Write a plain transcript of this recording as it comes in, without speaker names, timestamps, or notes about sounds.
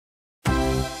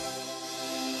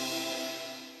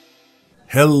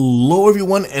Hello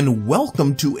everyone and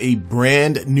welcome to a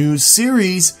brand new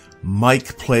series,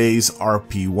 Mike Plays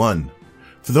RP-1.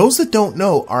 For those that don't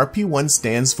know, RP-1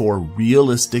 stands for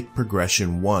Realistic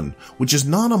Progression 1, which is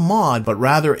not a mod but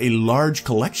rather a large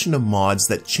collection of mods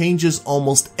that changes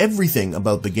almost everything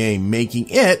about the game, making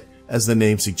it, as the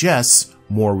name suggests,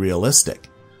 more realistic.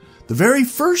 The very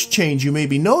first change you may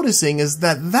be noticing is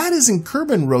that isn't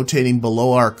Kerbin rotating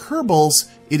below our Kerbals,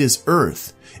 it is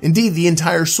Earth. Indeed, the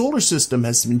entire solar system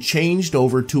has been changed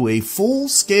over to a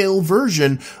full-scale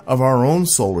version of our own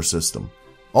solar system.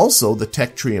 Also, the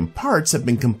tech tree and parts have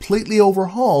been completely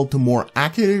overhauled to more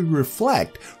accurately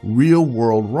reflect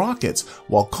real-world rockets,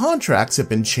 while contracts have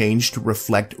been changed to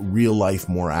reflect real life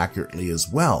more accurately as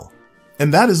well.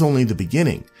 And that is only the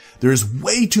beginning. There is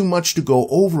way too much to go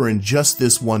over in just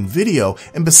this one video,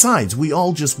 and besides, we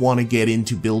all just want to get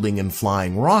into building and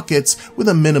flying rockets with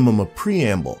a minimum of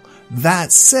preamble.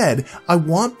 That said, I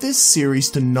want this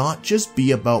series to not just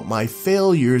be about my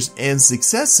failures and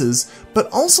successes,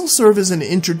 but also serve as an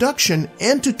introduction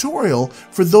and tutorial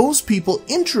for those people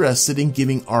interested in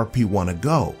giving RP-1 a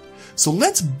go. So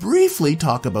let's briefly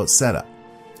talk about setup.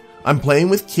 I'm playing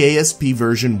with KSP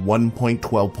version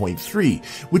 1.12.3,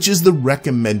 which is the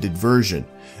recommended version.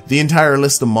 The entire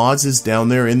list of mods is down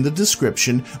there in the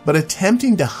description, but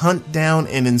attempting to hunt down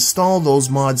and install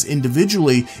those mods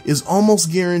individually is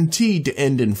almost guaranteed to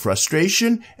end in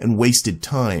frustration and wasted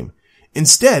time.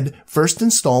 Instead, first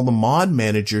install the mod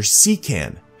manager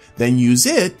CKAN. Then use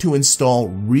it to install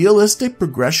Realistic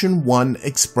Progression 1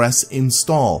 Express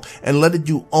Install and let it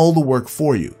do all the work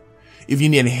for you. If you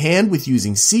need a hand with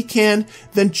using CKAN,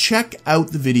 then check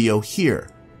out the video here.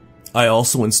 I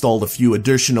also installed a few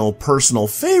additional personal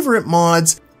favorite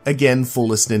mods, again full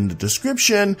list in the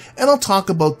description, and I'll talk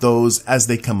about those as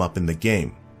they come up in the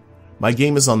game. My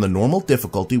game is on the normal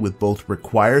difficulty with both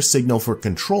require signal for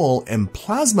control and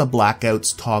plasma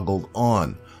blackouts toggled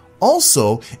on.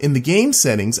 Also, in the game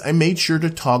settings, I made sure to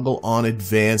toggle on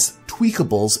advanced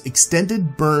tweakables,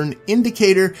 extended burn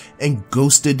indicator, and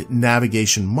ghosted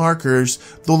navigation markers,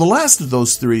 though the last of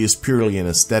those three is purely an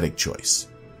aesthetic choice.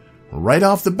 Right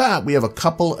off the bat, we have a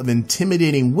couple of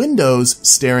intimidating windows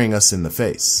staring us in the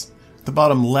face. At the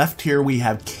bottom left here, we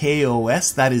have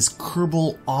KOS, that is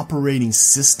Kerbal Operating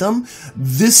System.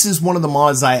 This is one of the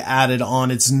mods I added on.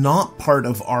 It's not part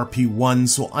of RP-1,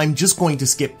 so I'm just going to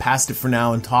skip past it for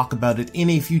now and talk about it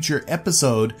in a future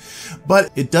episode.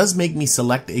 But it does make me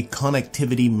select a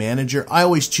connectivity manager. I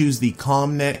always choose the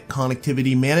ComNet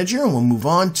connectivity manager, and we'll move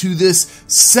on to this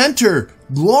center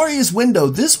glorious window.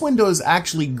 This window is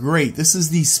actually great. This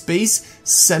is the Space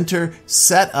Center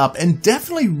setup, and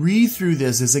definitely read through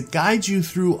this as it guides you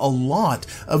through a lot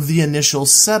of the initial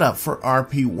setup for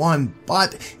RP-1.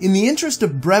 But in the interest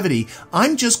of brevity,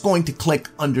 I'm just going to click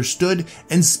Understood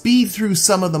and speed through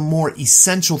some of the more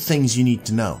essential things you need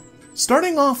to know.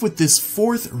 Starting off with this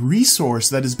fourth resource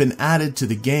that has been added to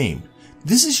the game.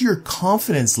 This is your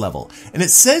confidence level, and it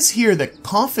says here that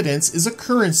confidence is a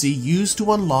currency used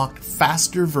to unlock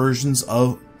faster versions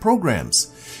of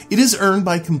programs. It is earned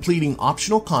by completing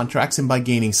optional contracts and by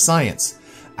gaining science.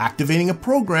 Activating a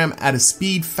program at a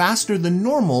speed faster than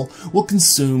normal will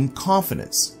consume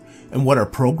confidence. And what are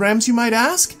programs, you might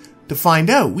ask? To find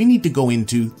out, we need to go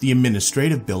into the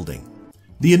administrative building.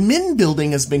 The admin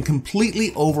building has been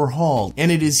completely overhauled,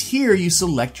 and it is here you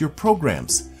select your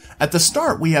programs. At the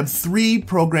start, we have three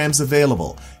programs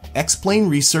available: X-Plane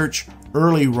Research,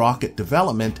 Early Rocket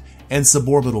Development, and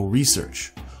Suborbital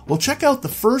Research. We'll check out the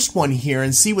first one here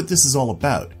and see what this is all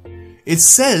about. It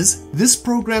says, this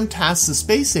program tasks the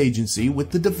space agency with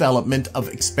the development of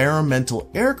experimental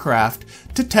aircraft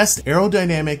to test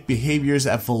aerodynamic behaviors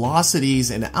at velocities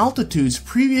and altitudes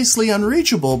previously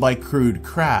unreachable by crewed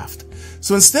craft.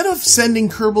 So instead of sending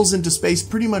Kerbals into space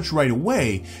pretty much right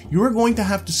away, you are going to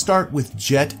have to start with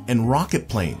jet and rocket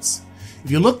planes.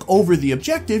 If you look over the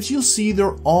objectives, you'll see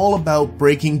they're all about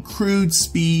breaking crude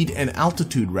speed and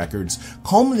altitude records,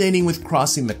 culminating with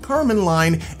crossing the Kármán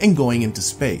line and going into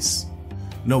space.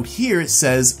 Note here it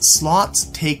says slots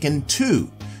taken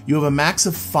 2. You have a max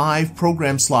of 5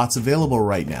 program slots available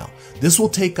right now. This will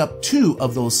take up 2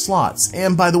 of those slots,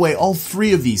 and by the way, all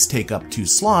 3 of these take up 2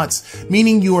 slots,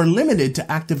 meaning you are limited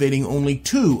to activating only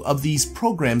 2 of these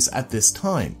programs at this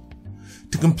time.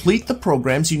 To complete the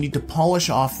programs, you need to polish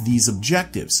off these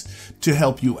objectives. To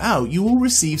help you out, you will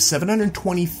receive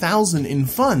 720,000 in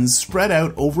funds spread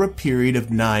out over a period of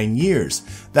 9 years.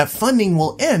 That funding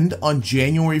will end on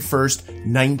January 1st,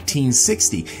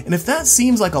 1960. And if that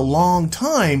seems like a long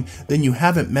time, then you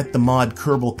haven't met the mod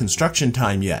Kerbal construction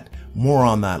time yet. More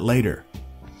on that later.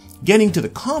 Getting to the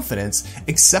confidence,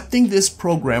 accepting this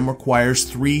program requires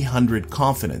 300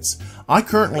 confidence. I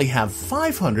currently have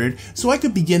 500, so I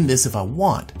could begin this if I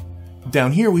want.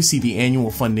 Down here we see the annual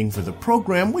funding for the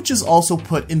program, which is also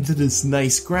put into this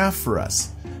nice graph for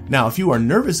us. Now, if you are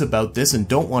nervous about this and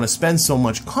don't want to spend so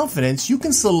much confidence, you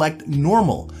can select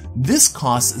normal. This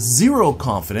costs 0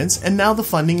 confidence, and now the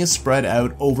funding is spread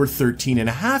out over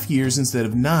 13.5 years instead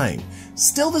of 9.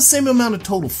 Still the same amount of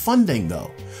total funding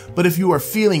though. But if you are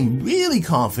feeling really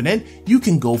confident, you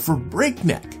can go for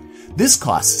breakneck. This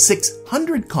costs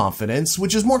 600 confidence,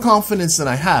 which is more confidence than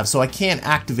I have, so I can't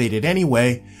activate it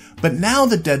anyway. But now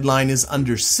the deadline is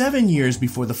under 7 years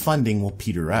before the funding will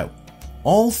peter out.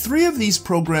 All 3 of these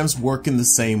programs work in the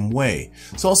same way,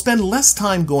 so I'll spend less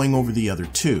time going over the other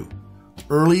 2.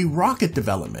 Early rocket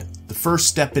development, the first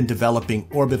step in developing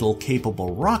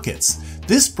orbital-capable rockets.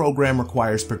 This program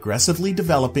requires progressively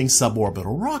developing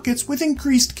suborbital rockets with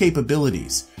increased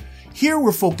capabilities. Here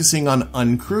we're focusing on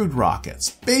uncrewed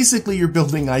rockets. Basically, you're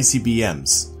building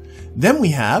ICBMs. Then we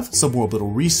have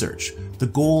suborbital research. The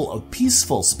goal of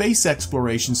peaceful space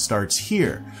exploration starts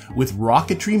here, with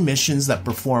rocketry missions that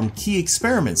perform key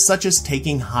experiments such as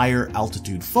taking higher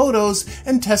altitude photos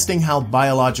and testing how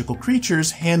biological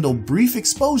creatures handle brief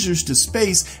exposures to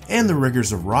space and the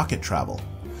rigors of rocket travel.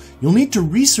 You'll need to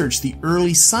research the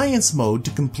early science mode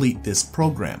to complete this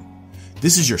program.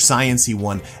 This is your sciencey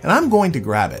one, and I'm going to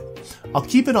grab it. I'll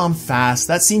keep it on fast,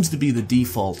 that seems to be the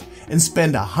default, and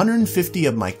spend 150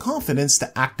 of my confidence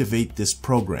to activate this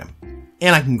program.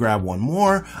 And I can grab one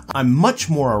more. I'm much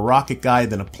more a rocket guy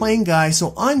than a plane guy,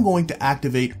 so I'm going to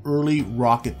activate early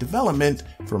rocket development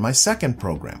for my second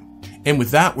program. And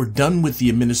with that, we're done with the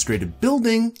administrative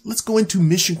building. Let's go into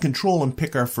mission control and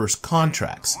pick our first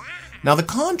contracts. Now the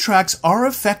contracts are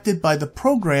affected by the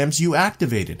programs you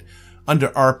activated. Under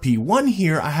RP-1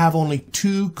 here, I have only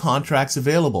 2 contracts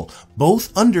available,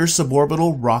 both under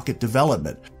suborbital rocket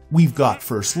development. We've got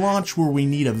first launch, where we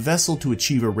need a vessel to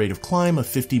achieve a rate of climb of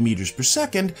 50 meters per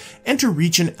second and to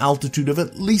reach an altitude of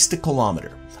at least 1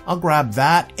 kilometer. I'll grab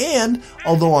that, and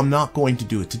although I'm not going to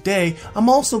do it today, I'm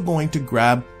also going to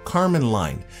grab Kármán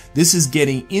line. This is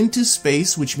getting into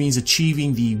space, which means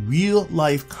achieving the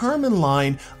real-life Kármán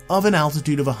line of an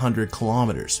altitude of 100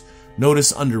 kilometers.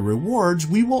 Notice under rewards,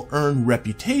 we will earn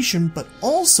reputation, but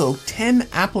also 10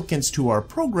 applicants to our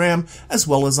program, as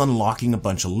well as unlocking a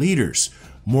bunch of leaders.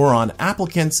 More on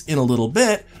applicants in a little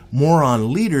bit, more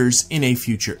on leaders in a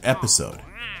future episode.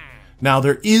 Now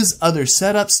there is other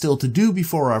setup still to do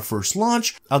before our first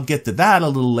launch. I'll get to that a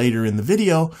little later in the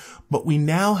video, but we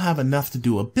now have enough to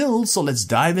do a build, so let's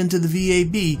dive into the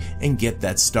VAB and get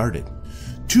that started.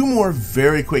 2 more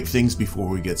very quick things before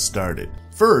we get started.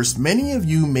 First, many of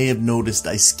you may have noticed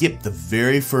I skipped the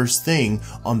very first thing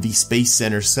on the Space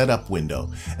Center setup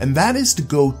window, and that is to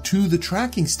go to the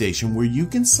tracking station where you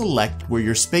can select where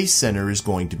your Space Center is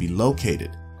going to be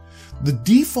located. The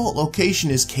default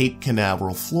location is Cape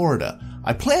Canaveral, Florida.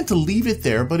 I plan to leave it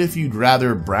there, but if you'd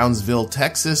rather Brownsville,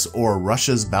 Texas, or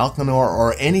Russia's Baikonur,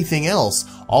 or anything else,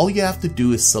 all you have to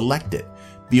do is select it.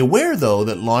 Be aware though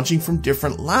that launching from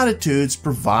different latitudes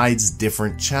provides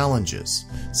different challenges.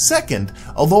 Second,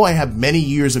 although I have many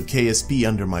years of KSP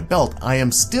under my belt, I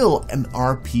am still an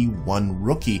RP-1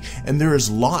 rookie, and there is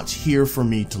lots here for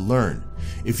me to learn.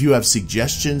 If you have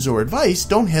suggestions or advice,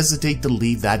 don't hesitate to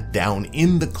leave that down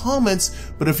in the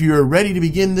comments, but if you are ready to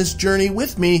begin this journey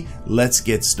with me, let's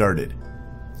get started.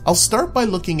 I'll start by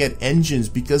looking at engines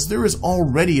because there is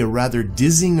already a rather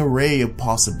dizzying array of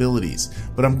possibilities,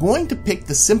 but I'm going to pick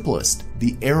the simplest,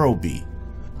 the Aerobee.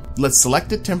 Let's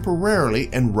select it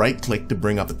temporarily and right-click to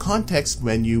bring up the context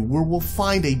menu where we'll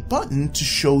find a button to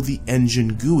show the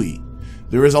engine GUI.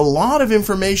 There is a lot of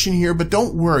information here, but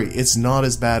don't worry, it's not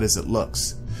as bad as it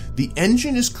looks. The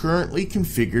engine is currently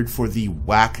configured for the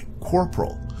WAC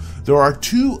Corporal. There are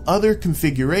 2 other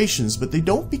configurations, but they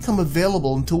don't become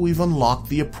available until we've unlocked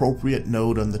the appropriate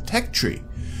node on the tech tree.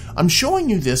 I'm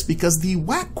showing you this because the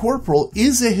WAC Corporal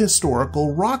is a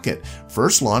historical rocket,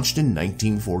 first launched in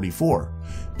 1944.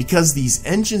 Because these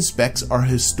engine specs are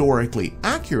historically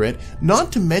accurate,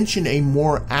 not to mention a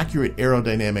more accurate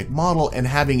aerodynamic model and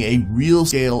having a real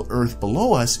scale Earth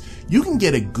below us, you can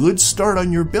get a good start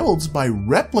on your builds by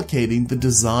replicating the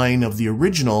design of the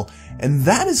original, and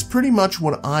that is pretty much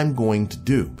what I'm going to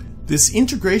do. This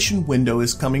integration window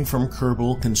is coming from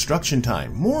Kerbal Construction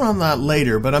Time. More on that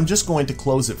later, but I'm just going to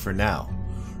close it for now.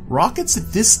 Rockets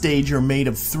at this stage are made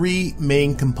of 3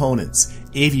 main components: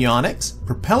 avionics,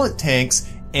 propellant tanks,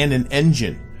 and an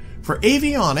engine. For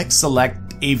avionics,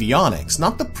 select avionics,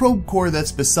 not the probe core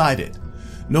that's beside it.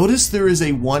 Notice there is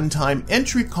a one-time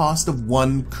entry cost of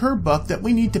 1 Kerbuck that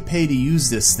we need to pay to use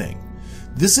this thing.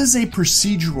 This is a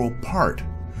procedural part.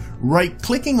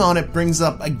 Right-clicking on it brings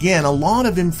up, again, a lot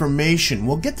of information.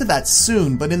 We'll get to that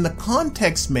soon, but in the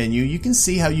context menu, you can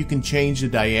see how you can change the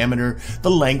diameter,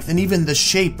 the length, and even the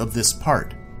shape of this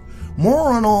part.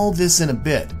 More on all this in a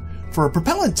bit. For a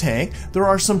propellant tank, there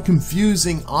are some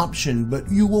confusing options,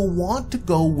 but you will want to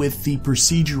go with the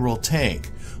procedural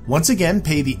tank. Once again,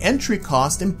 pay the entry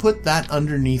cost and put that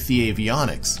underneath the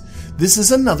avionics. This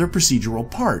is another procedural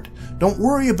part. Don't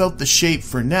worry about the shape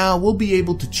for now, we'll be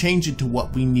able to change it to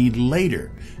what we need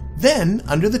later. Then,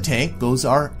 under the tank goes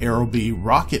our Aerobee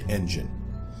rocket engine.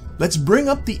 Let's bring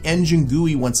up the engine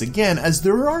GUI once again, as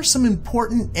there are some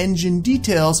important engine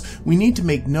details we need to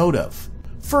make note of.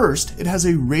 First, it has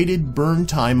a rated burn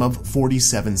time of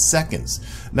 47 seconds.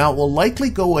 Now, it will likely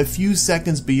go a few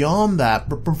seconds beyond that,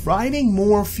 but providing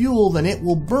more fuel than it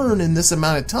will burn in this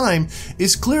amount of time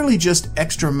is clearly just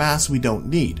extra mass we don't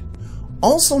need.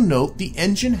 Also note the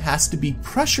engine has to be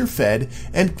pressure fed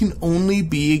and can only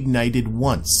be ignited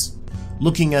once.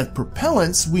 Looking at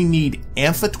propellants, we need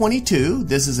Ampha-22,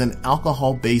 this is an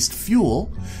alcohol-based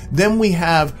fuel. Then we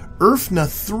have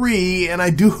ERFNA-3, and I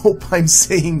do hope I'm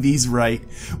saying these right,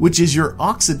 which is your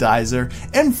oxidizer,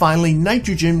 and finally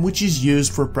nitrogen, which is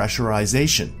used for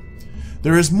pressurization.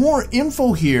 There is more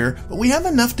info here, but we have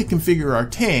enough to configure our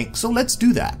tank, so let's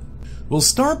do that. We'll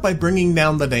start by bringing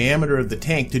down the diameter of the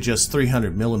tank to just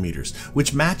 300 millimeters,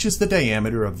 which matches the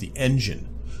diameter of the engine.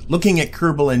 Looking at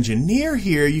Kerbal Engineer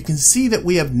here, you can see that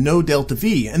we have no delta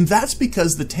V, and that's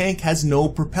because the tank has no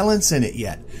propellants in it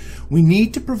yet. We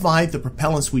need to provide the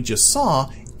propellants we just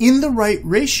saw in the right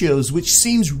ratios, which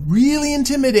seems really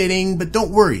intimidating, but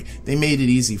don't worry, they made it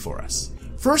easy for us.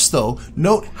 First though,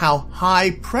 note how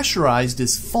high pressurized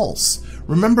is false.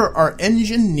 Remember, our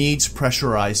engine needs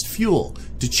pressurized fuel.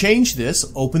 To change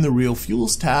this, open the Real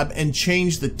Fuels tab and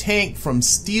change the tank from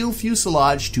steel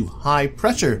fuselage to high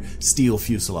pressure steel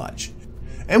fuselage.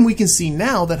 And we can see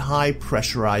now that high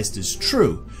pressurized is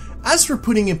true. As for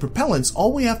putting in propellants,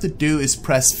 all we have to do is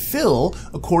press fill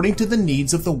according to the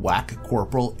needs of the WAC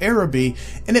Corporal Aerobee,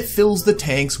 and it fills the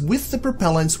tanks with the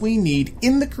propellants we need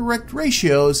in the correct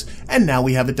ratios, and now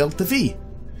we have a delta V.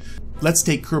 Let's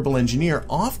take Kerbal Engineer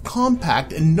off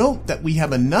compact and note that we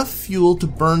have enough fuel to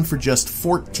burn for just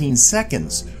 14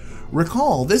 seconds.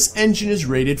 Recall, this engine is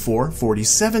rated for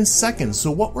 47 seconds,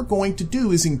 so what we're going to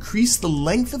do is increase the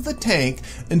length of the tank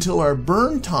until our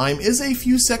burn time is a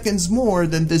few seconds more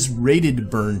than this rated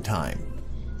burn time.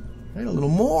 Right, a little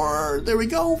more, there we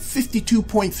go,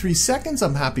 52.3 seconds,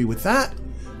 I'm happy with that.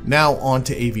 Now on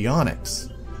to avionics.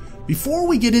 Before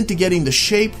we get into getting the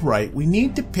shape right, we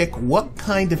need to pick what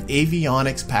kind of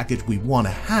avionics package we want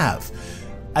to have.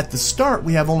 At the start,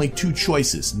 we have only two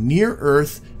choices, Near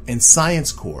Earth and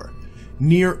Science Core.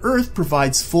 Near Earth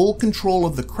provides full control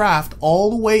of the craft all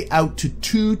the way out to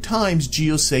 2 times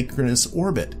geosynchronous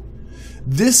orbit.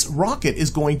 This rocket is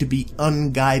going to be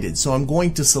unguided, so I'm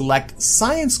going to select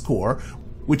Science Core,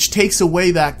 which takes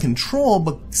away that control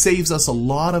but saves us a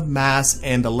lot of mass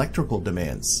and electrical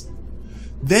demands.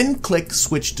 Then click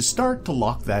Switch to Start to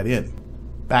lock that in.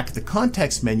 Back at the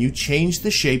context menu, change the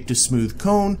shape to smooth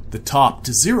cone, the top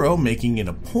to 0, making it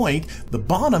a point, the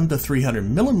bottom to 300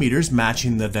 millimeters,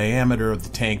 matching the diameter of the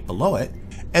tank below it,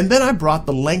 and then I brought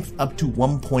the length up to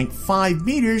 1.5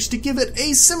 meters to give it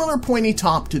a similar pointy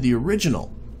top to the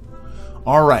original.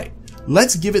 Alright,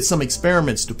 let's give it some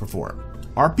experiments to perform.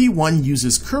 RP-1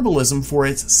 uses Kerbalism for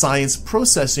its science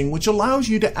processing, which allows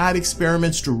you to add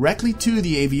experiments directly to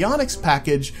the avionics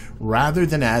package rather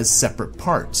than as separate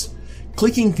parts.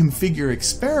 Clicking Configure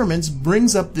Experiments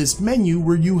brings up this menu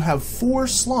where you have 4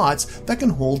 slots that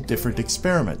can hold different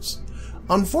experiments.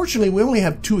 Unfortunately, we only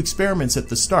have 2 experiments at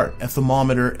the start, a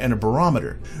thermometer and a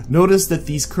barometer. Notice that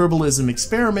these Kerbalism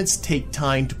experiments take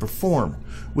time to perform,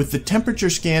 with the temperature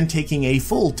scan taking a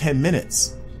full 10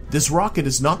 minutes. This rocket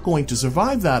is not going to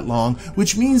survive that long,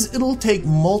 which means it'll take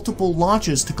multiple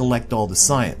launches to collect all the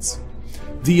science.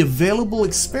 The available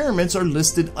experiments are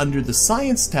listed under the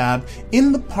Science tab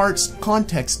in the Parts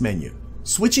context menu.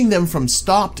 Switching them from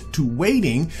stopped to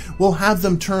waiting will have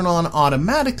them turn on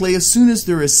automatically as soon as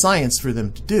there is science for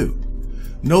them to do.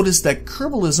 Notice that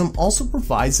Kerbalism also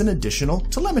provides an additional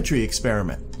telemetry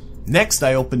experiment. Next,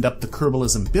 I opened up the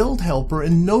Kerbalism build helper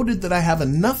and noted that I have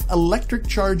enough electric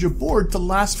charge aboard to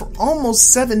last for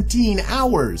almost 17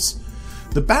 hours.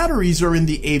 The batteries are in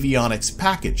the avionics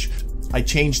package. I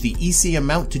changed the EC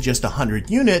amount to just 100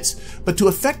 units, but to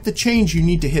effect the change you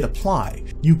need to hit apply.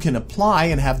 You can apply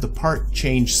and have the part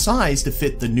change size to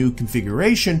fit the new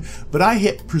configuration, but I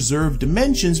hit preserve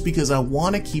dimensions because I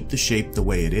want to keep the shape the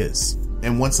way it is.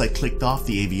 And once I clicked off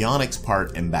the avionics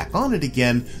part and back on it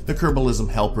again, the Kerbalism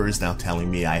helper is now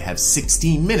telling me I have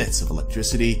 16 minutes of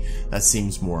electricity. That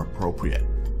seems more appropriate.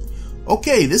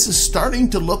 Okay, this is starting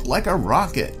to look like a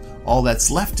rocket. All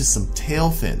that's left is some tail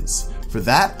fins. For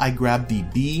that, I grabbed the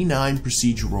B9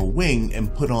 procedural wing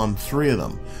and put on 3 of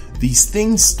them. These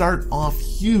things start off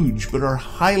huge, but are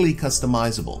highly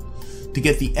customizable. To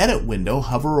get the edit window,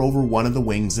 hover over one of the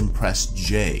wings and press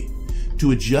J.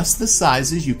 To adjust the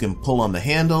sizes, you can pull on the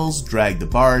handles, drag the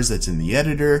bars that's in the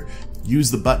editor,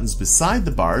 use the buttons beside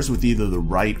the bars with either the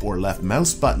right or left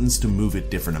mouse buttons to move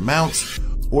at different amounts,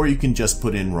 or you can just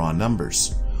put in raw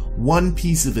numbers. One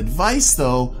piece of advice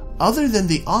though, other than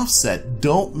the offset,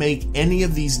 don't make any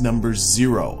of these numbers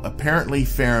 0. Apparently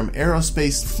Ferram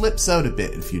Aerospace flips out a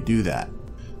bit if you do that.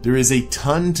 There is a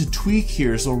ton to tweak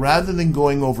here, so rather than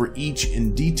going over each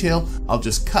in detail, I'll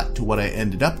just cut to what I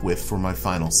ended up with for my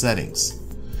final settings.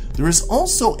 There is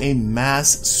also a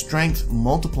mass strength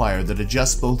multiplier that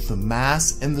adjusts both the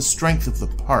mass and the strength of the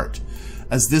part.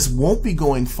 As this won't be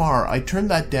going far, I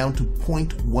turned that down to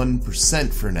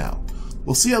 0.1% for now.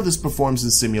 We'll see how this performs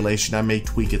in simulation. I may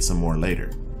tweak it some more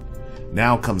later.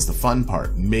 Now comes the fun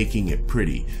part, making it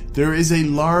pretty. There is a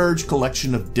large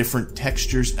collection of different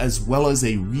textures as well as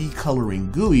a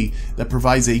recoloring GUI that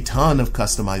provides a ton of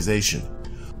customization.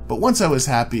 But once I was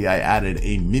happy, I added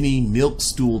a mini milk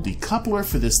stool decoupler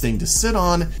for this thing to sit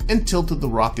on and tilted the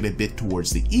rocket a bit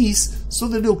towards the east so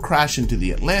that it'll crash into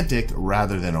the Atlantic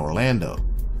rather than Orlando.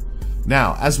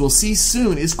 Now, as we'll see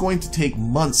soon, it's going to take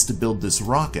months to build this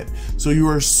rocket, so you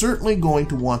are certainly going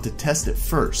to want to test it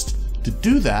first. To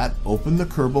do that, open the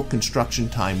Kerbal Construction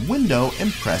Time window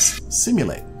and press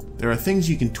Simulate. There are things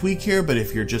you can tweak here, but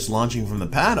if you're just launching from the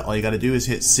pad, all you gotta do is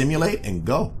hit Simulate and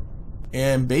go.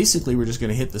 And basically we're just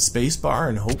gonna hit the space bar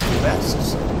and hope for the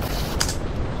best.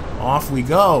 Off we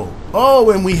go.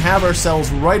 Oh, and we have ourselves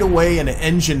right away an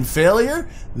engine failure.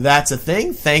 That's a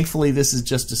thing. Thankfully, this is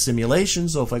just a simulation,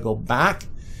 so if I go back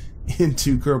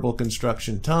into Kerbal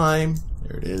Construction Time,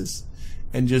 there it is,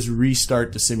 and just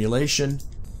restart the simulation,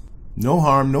 no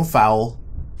harm, no foul.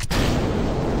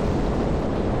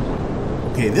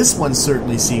 Okay, this one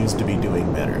certainly seems to be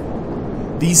doing better.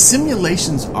 These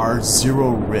simulations are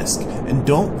 0 risk and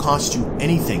don't cost you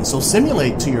anything, so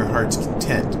simulate to your heart's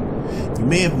content. You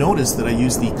may have noticed that I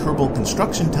used the Kerbal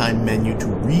Construction Time menu to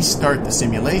restart the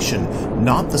simulation,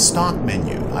 not the stock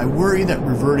menu. I worry that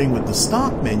reverting with the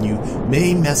stock menu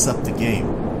may mess up the game.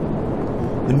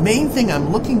 The main thing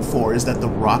I'm looking for is that the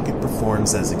rocket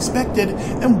performs as expected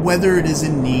and whether it is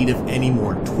in need of any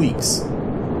more tweaks.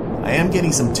 I am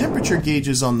getting some temperature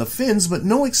gauges on the fins, but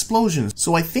no explosions,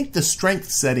 so I think the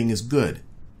strength setting is good.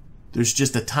 There's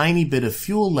just a tiny bit of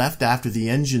fuel left after the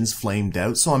engines flamed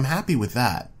out, so I'm happy with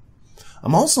that.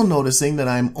 I'm also noticing that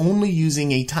I'm only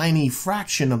using a tiny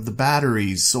fraction of the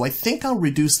batteries, so I think I'll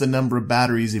reduce the number of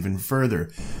batteries even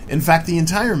further. In fact, the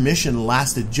entire mission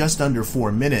lasted just under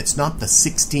 4 minutes, not the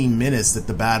 16 minutes that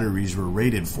the batteries were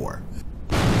rated for.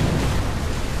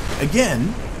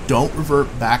 Again, don't revert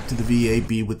back to the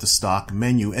VAB with the stock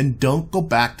menu, and don't go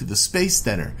back to the Space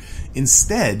Center.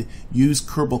 Instead, use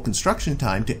Kerbal Construction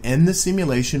Time to end the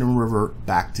simulation and revert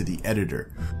back to the editor,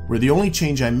 where the only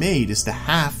change I made is to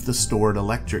half the stored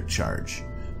electric charge.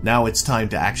 Now it's time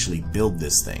to actually build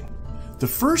this thing. The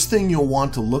first thing you'll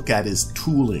want to look at is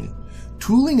tooling.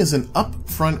 Tooling is an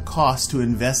upfront cost to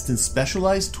invest in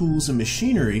specialized tools and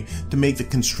machinery to make the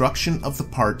construction of the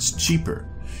parts cheaper.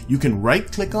 You can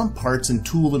right-click on parts and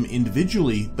tool them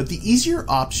individually, but the easier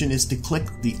option is to click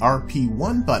the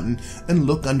RP-1 button and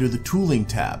look under the Tooling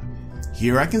tab.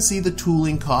 Here I can see the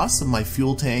tooling costs of my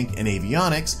fuel tank and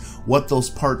avionics, what those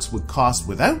parts would cost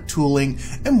without tooling,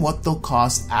 and what they'll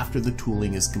cost after the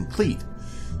tooling is complete.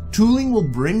 Tooling will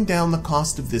bring down the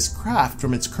cost of this craft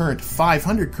from its current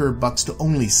 500 Kerb bucks to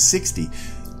only 60.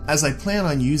 As I plan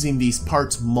on using these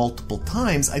parts multiple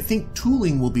times, I think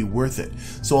tooling will be worth it.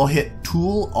 So I'll hit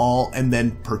Tool All and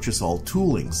then Purchase All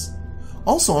Toolings.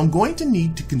 Also, I'm going to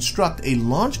need to construct a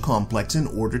launch complex in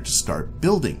order to start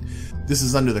building. This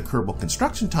is under the Kerbal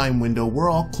Construction Time window where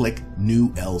I'll click New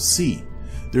LC.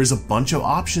 There's a bunch of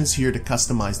options here to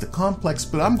customize the complex,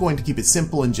 but I'm going to keep it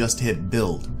simple and just hit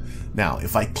Build. Now,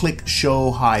 if I click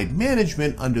Show Hide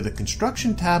Management under the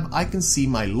Construction tab, I can see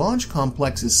my launch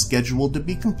complex is scheduled to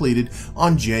be completed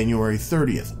on January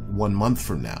 30th, 1 month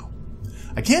from now.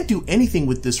 I can't do anything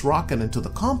with this rocket until the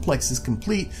complex is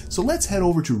complete, so let's head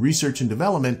over to research and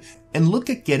development and look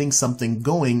at getting something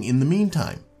going in the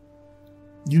meantime.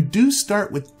 You do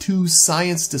start with 2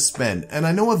 science to spend, and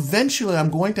I know eventually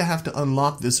I'm going to have to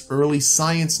unlock this early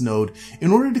science node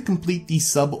in order to complete the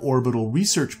suborbital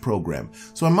research program,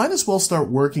 so I might as well start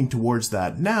working towards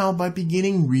that now by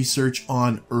beginning research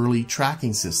on early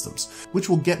tracking systems, which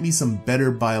will get me some better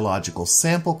biological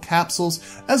sample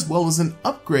capsules as well as an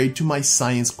upgrade to my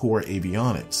science core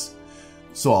avionics.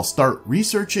 So I'll start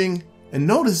researching, and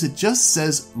notice it just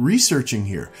says researching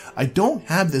here. I don't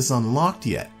have this unlocked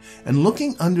yet. And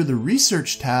looking under the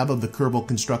Research tab of the Kerbal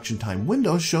Construction Time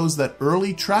window shows that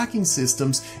Early Tracking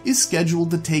Systems is scheduled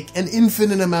to take an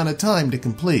infinite amount of time to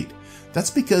complete.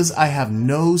 That's because I have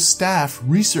no staff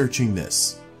researching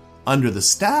this. Under the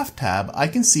Staff tab, I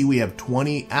can see we have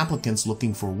 20 applicants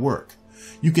looking for work.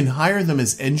 You can hire them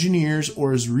as engineers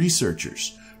or as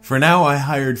researchers. For now, I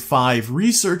hired 5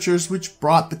 researchers, which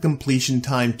brought the completion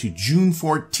time to June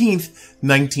 14th,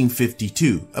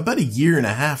 1952, about a year and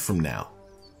a half from now.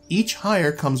 Each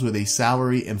hire comes with a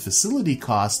salary and facility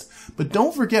cost, but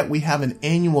don't forget we have an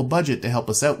annual budget to help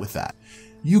us out with that.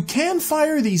 You can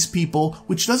fire these people,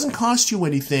 which doesn't cost you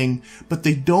anything, but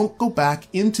they don't go back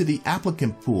into the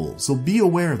applicant pool, so be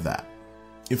aware of that.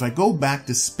 If I go back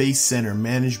to Space Center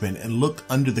Management and look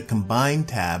under the Combine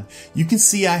tab, you can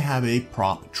see I have a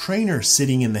prop trainer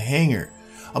sitting in the hangar.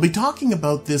 I'll be talking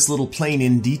about this little plane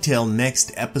in detail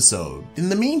next episode. In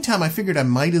the meantime, I figured I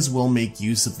might as well make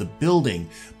use of the building,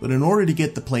 but in order to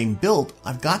get the plane built,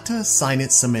 I've got to assign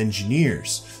it some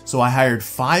engineers. So I hired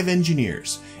 5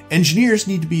 engineers. Engineers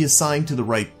need to be assigned to the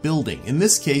right building. In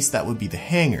this case, that would be the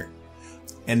hangar.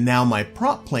 And now my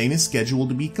prop plane is scheduled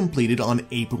to be completed on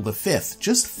April the 5th,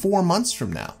 just 4 months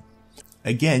from now.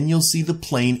 Again, you'll see the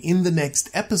plane in the next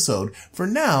episode. For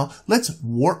now, let's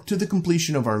warp to the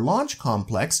completion of our launch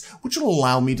complex, which will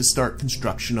allow me to start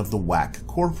construction of the WAC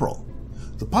Corporal.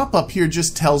 The pop-up here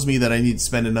just tells me that I need to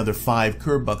spend another 5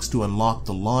 Kerbucks to unlock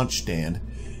the launch stand,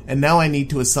 and now I need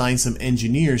to assign some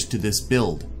engineers to this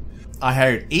build. I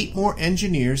hired 8 more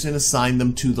engineers and assigned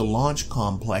them to the launch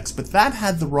complex, but that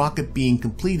had the rocket being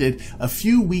completed a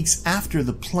few weeks after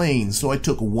the plane, so I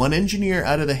took 1 engineer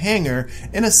out of the hangar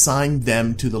and assigned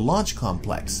them to the launch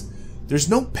complex. There's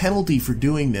no penalty for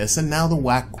doing this, and now the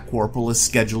WAC Corporal is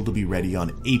scheduled to be ready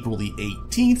on April the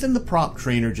 18th and the prop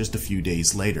trainer just a few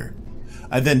days later.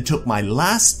 I then took my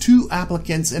last 2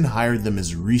 applicants and hired them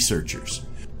as researchers.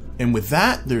 And with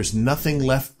that, there's nothing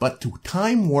left but to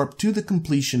time warp to the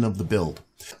completion of the build.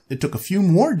 It took a few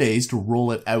more days to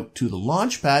roll it out to the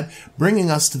launch pad, bringing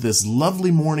us to this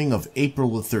lovely morning of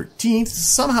April the 13th.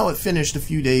 Somehow it finished a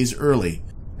few days early.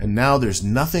 And now there's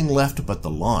nothing left but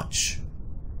the launch.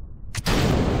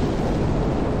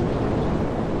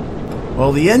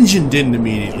 Well, the engine didn't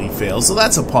immediately fail, so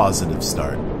that's a positive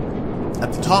start.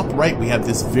 At the top right, we have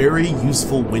this very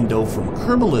useful window from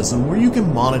Kerbalism where you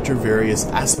can monitor various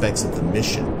aspects of the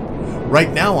mission.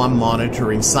 Right now I'm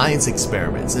monitoring science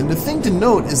experiments, and the thing to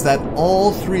note is that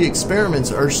all 3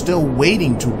 experiments are still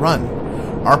waiting to run.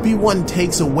 RP-1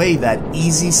 takes away that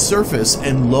easy surface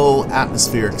and low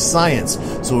atmospheric science,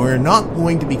 so we're not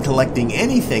going to be collecting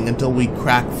anything until we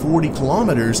crack 40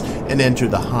 kilometers and enter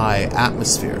the high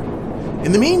atmosphere.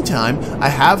 In the meantime, I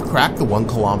have cracked the 1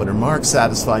 kilometer mark,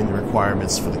 satisfying the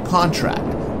requirements for the contract.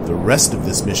 The rest of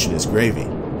this mission is gravy.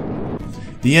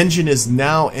 The engine has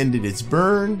now ended its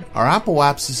burn. Our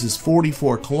apoapsis is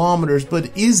 44 kilometers,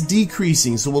 but is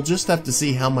decreasing, so we'll just have to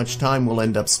see how much time we'll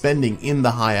end up spending in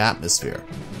the high atmosphere.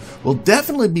 We'll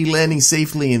definitely be landing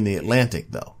safely in the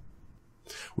Atlantic, though.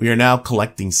 We are now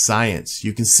collecting science.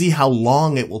 You can see how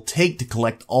long it will take to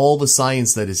collect all the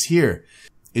science that is here.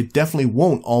 It definitely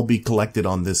won't all be collected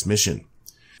on this mission.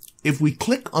 If we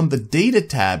click on the Data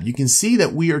tab, you can see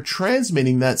that we are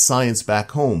transmitting that science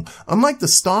back home. Unlike the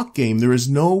stock game, there is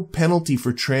no penalty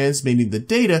for transmitting the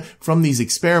data from these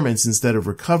experiments instead of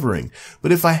recovering.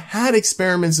 But if I had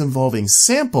experiments involving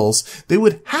samples, they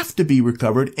would have to be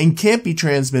recovered and can't be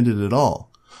transmitted at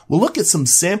all. We'll look at some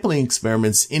sampling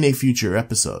experiments in a future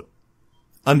episode.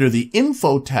 Under the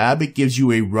Info tab, it gives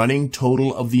you a running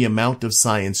total of the amount of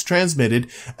science transmitted,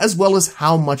 as well as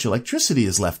how much electricity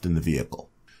is left in the vehicle.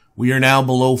 We are now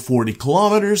below 40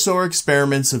 kilometers, so our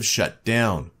experiments have shut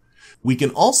down. We can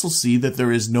also see that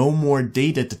there is no more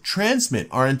data to transmit.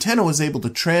 Our antenna was able to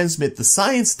transmit the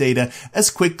science data as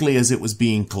quickly as it was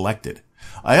being collected.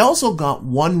 I also got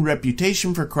 1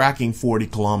 reputation for cracking 40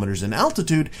 kilometers in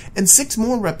altitude, and 6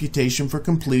 more reputation for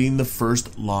completing the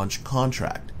first launch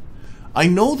contract. I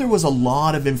know there was a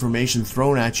lot of information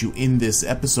thrown at you in this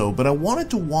episode, but I wanted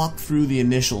to walk through the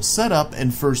initial setup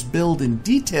and first build in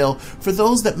detail for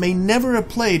those that may never have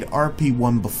played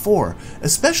RP-1 before,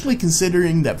 especially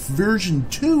considering that version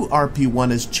 2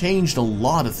 RP-1 has changed a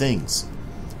lot of things.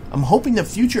 I'm hoping that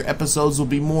future episodes will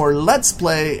be more let's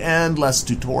play and less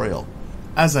tutorial.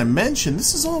 As I mentioned,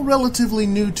 this is all relatively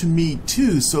new to me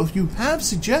too, so if you have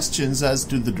suggestions as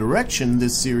to the direction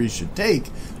this series should take,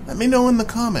 let me know in the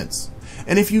comments.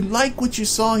 And if you like what you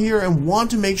saw here and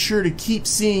want to make sure to keep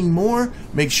seeing more,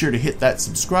 make sure to hit that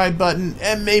subscribe button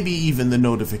and maybe even the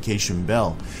notification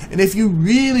bell. And if you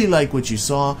really like what you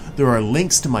saw, there are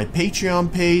links to my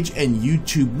Patreon page and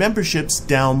YouTube memberships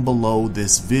down below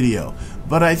this video.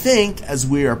 But I think, as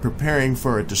we are preparing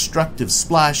for a destructive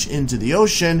splash into the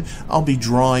ocean, I'll be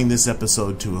drawing this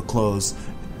episode to a close.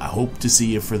 I hope to see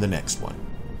you for the next one.